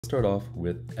Start off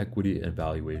with equity and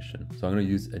valuation. So I'm going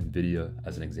to use Nvidia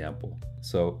as an example.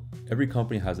 So every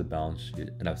company has a balance sheet,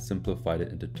 and I've simplified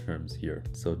it into terms here.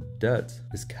 So debt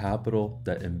is capital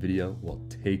that Nvidia will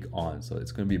take on. So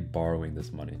it's going to be borrowing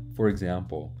this money. For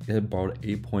example, it had borrowed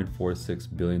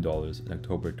 $8.46 billion in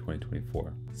October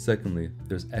 2024. Secondly,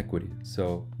 there's equity.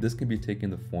 So this can be taken in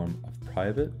the form of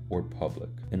private or public.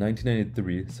 In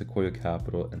 1993, Sequoia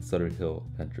Capital and Sutter Hill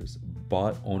Ventures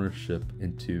bought ownership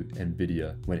into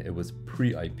Nvidia when it was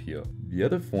pre-IPO. The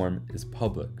other form is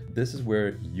public. This is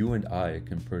where you and I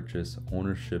can purchase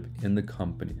ownership in the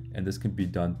company, and this can be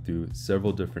done through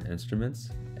several different instruments,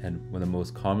 and one of the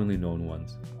most commonly known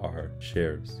ones are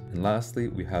shares. And lastly,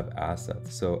 we have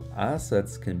assets. So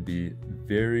assets can be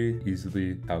very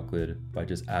easily calculated by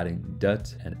just adding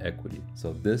debt and equity.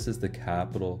 So this is the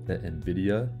capital that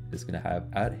Nvidia is going to have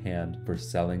at hand for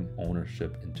selling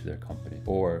ownership into their company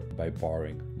or by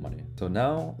borrowing money. So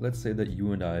now let's say that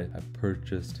you and I have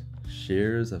purchased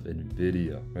shares of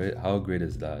Nvidia, right? How great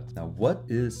is that? Now, what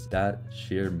does that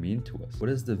share mean to us? What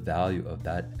is the value of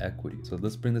that equity? So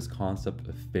let's bring this concept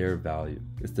of fair value.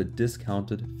 It's the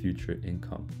discounted future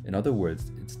income. In other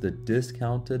words, it's the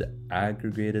discounted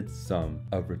aggregated sum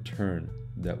of return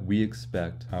that we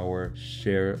expect our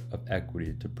share of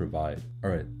equity to provide. All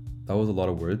right, that was a lot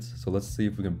of words. So let's see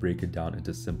if we can break it down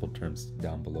into simple terms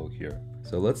down below here.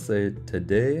 So let's say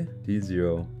today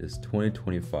T0 is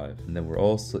 2025, and then we're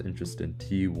also interested in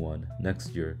T1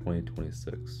 next year,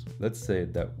 2026. Let's say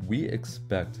that we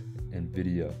expect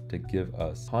Nvidia to give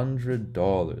us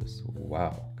 $100.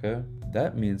 Wow, okay?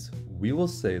 That means we will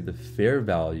say the fair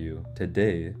value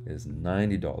today is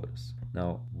 $90.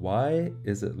 Now, why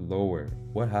is it lower?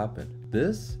 What happened?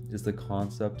 This is the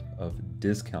concept of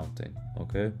discounting,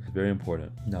 okay? Very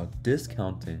important. Now,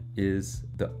 discounting is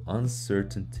the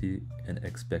uncertainty and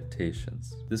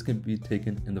expectations. This can be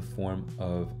taken in the form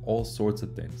of all sorts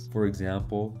of things. For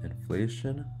example,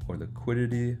 inflation or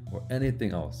liquidity or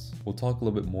anything else. We'll talk a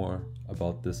little bit more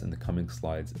about this in the coming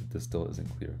slides if this still isn't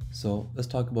clear. So let's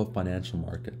talk about financial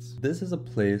markets. This is a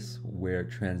place where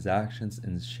transactions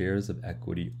in shares of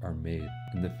equity are made.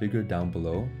 In the figure down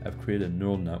below, I've created a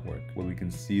neural network where we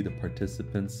can see the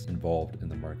participants involved in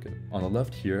the market. On the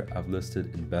left here, I've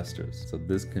listed investors. So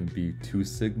this can be 2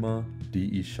 Sigma,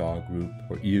 D.E. Shaw Group,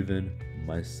 or even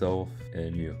myself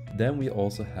and you. Then we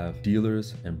also have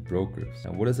dealers and brokers.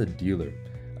 Now, what is a dealer?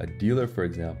 A dealer, for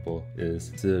example,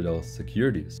 is Citadel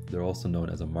Securities. They're also known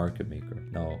as a market maker.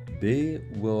 Now, they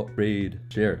will trade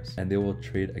shares, and they will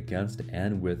trade against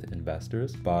and with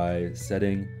investors by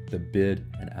setting the bid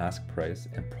and ask price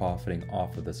and profiting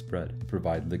off of the spread to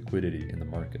provide liquidity in the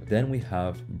market. Then we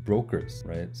have brokers,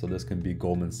 right? So this can be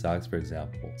Goldman Sachs, for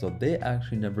example. So they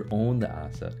actually never own the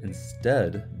asset.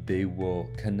 Instead, they will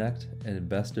connect an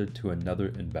investor to another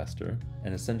investor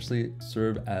and essentially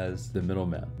serve as the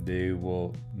middleman. They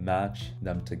will match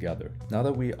them together. Now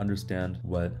that we understand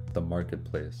what the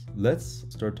marketplace, let's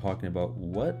start talking about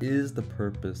what is the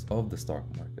purpose of the stock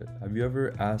market. Have you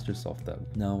ever asked yourself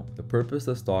that? Now, the purpose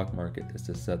of the stock market is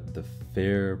to set the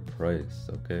fair price,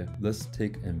 okay? Let's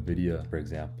take Nvidia, for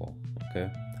example,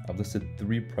 okay? I've listed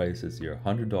 3 prices here,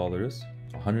 $100,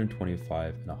 $125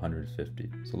 and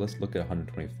 $150. So let's look at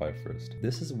 $125 first.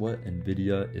 This is what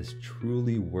Nvidia is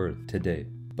truly worth today.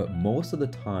 But most of the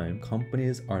time,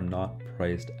 companies are not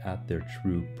priced at their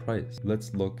true price.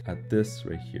 Let's look at this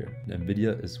right here.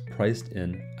 Nvidia is priced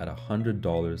in at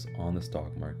 $100 on the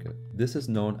stock market. This is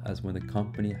known as when the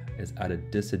company is at a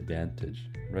disadvantage,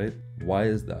 right? Why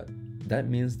is that? That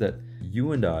means that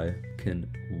you and I can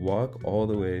walk all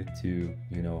the way to,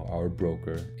 our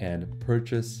broker and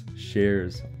purchase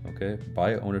shares, okay?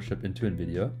 Buy ownership into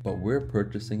Nvidia, but we're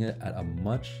purchasing it at a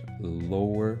much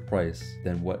lower price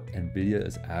than what Nvidia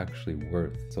is actually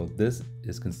worth. So this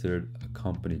is considered a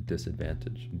company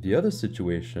disadvantage. The other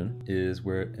situation is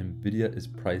where Nvidia is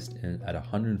priced in at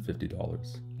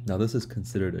 $150. Now this is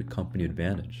considered a company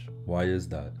advantage. Why is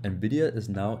that? Nvidia is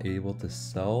now able to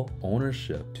sell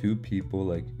ownership to people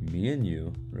like me and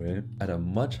you, right, at a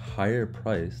much higher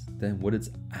price than what it's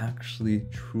actually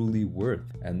truly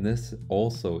worth. And this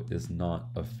also is not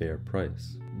a fair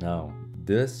price. Now,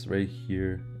 this right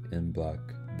here in black,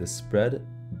 the spread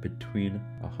between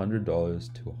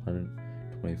 $100 to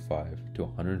 $125 to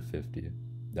 $150,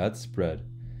 that spread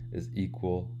is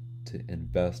equal to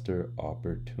investor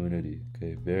opportunity.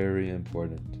 Okay, very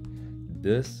important.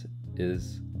 This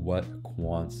is what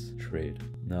quants trade.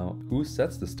 Now, who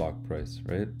sets the stock price,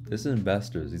 right? This is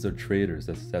investors. These are traders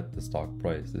that set the stock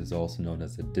price. This is also known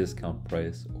as the discount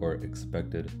price or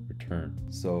expected return.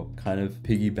 So kind of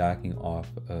piggybacking off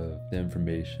of the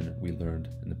information we learned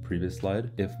in the previous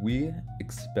slide, if we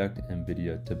expect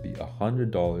Nvidia to be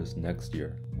 $100 next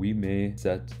year, we may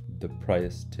set the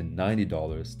price to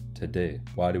 $90 today.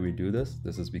 Why do we do this?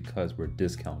 This is because we're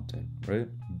discounting, right?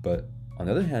 But on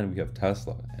the other hand, we have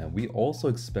Tesla, and we also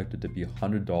expect it to be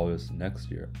 $100 next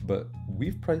year, but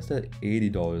we've priced at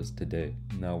 $80 today.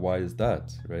 Now, why is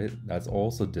that, right? That's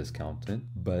also discounting,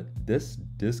 but this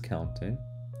discounting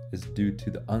is due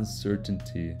to the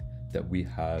uncertainty that we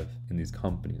have in these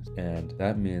companies. And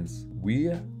that means we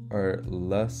are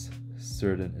less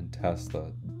certain in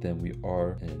Tesla than we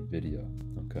are in Nvidia.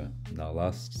 Okay, now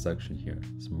last section here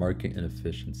is market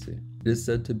inefficiency. It is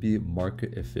said to be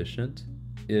market efficient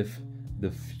if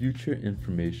the future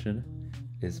information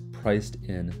is priced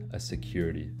in a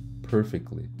security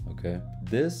perfectly, okay?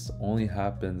 This only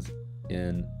happens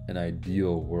in an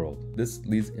ideal world. This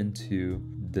leads into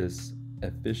this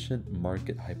efficient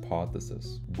market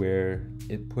hypothesis where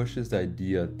it pushes the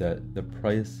idea that the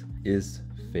price is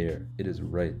fair, it is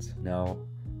right. Now,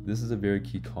 this is a very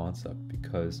key concept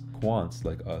because quants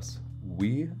like us,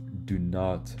 we do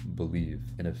not believe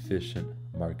in efficient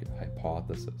market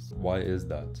hypothesis. Why is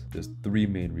that? There's three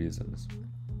main reasons.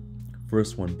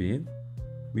 First one being,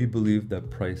 we believe that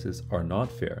prices are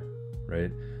not fair,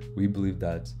 right? We believe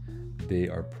that they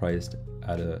are priced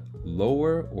at a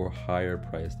lower or higher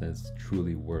price than it's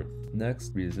truly worth.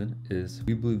 Next reason is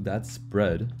we believe that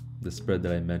spread, the spread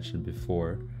that I mentioned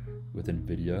before with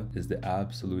Nvidia, is the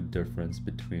absolute difference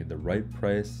between the right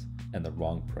price and the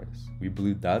wrong price. We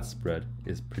believe that spread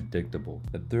is predictable.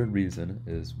 The third reason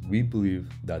is we believe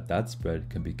that that spread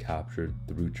can be captured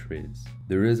through trades.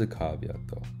 There is a caveat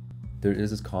though. There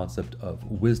is this concept of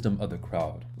wisdom of the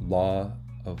crowd, law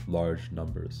of large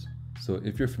numbers. So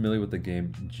if you're familiar with the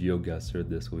game GeoGuessr,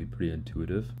 this will be pretty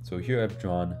intuitive. So here I've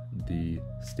drawn the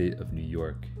state of New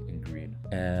York in green,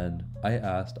 and I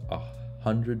asked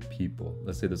 100 people,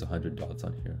 let's say there's 100 dots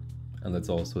on here, and let's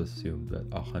also assume that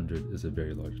 100 is a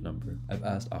very large number. I've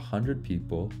asked 100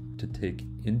 people to take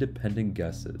independent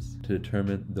guesses to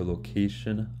determine the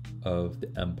location of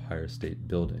the Empire State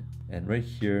Building. And right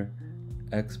here,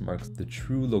 X marks the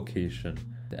true location,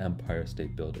 the Empire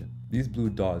State Building. These blue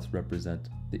dots represent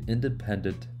the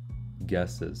independent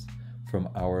guesses from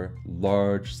our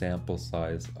large sample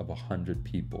size of 100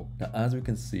 people. Now, as we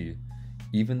can see,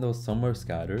 even though some are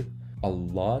scattered, a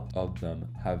lot of them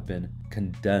have been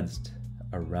condensed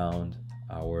around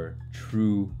our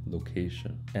true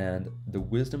location. And the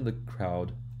wisdom of the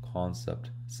crowd concept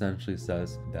essentially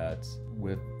says that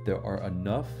if there are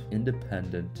enough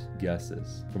independent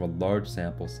guesses from a large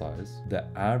sample size, the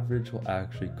average will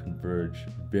actually converge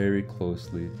very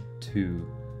closely to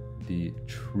the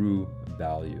true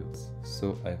values.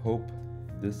 So I hope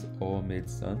this all made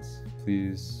sense.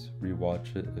 Please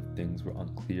rewatch it if things were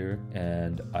unclear,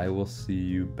 and I will see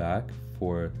you back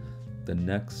for the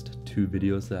next two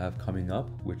videos that I have coming up,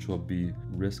 which will be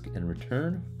risk and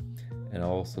return, and I'll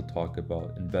also talk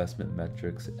about investment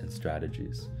metrics and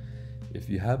strategies. If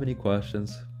you have any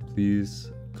questions, please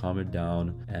comment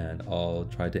down and I'll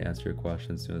try to answer your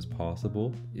questions as soon as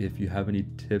possible. If you have any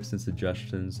tips and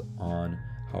suggestions on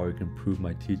how I can improve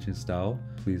my teaching style,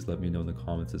 please let me know in the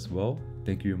comments as well.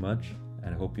 Thank you very much,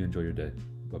 and I hope you enjoy your day.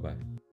 Bye-bye.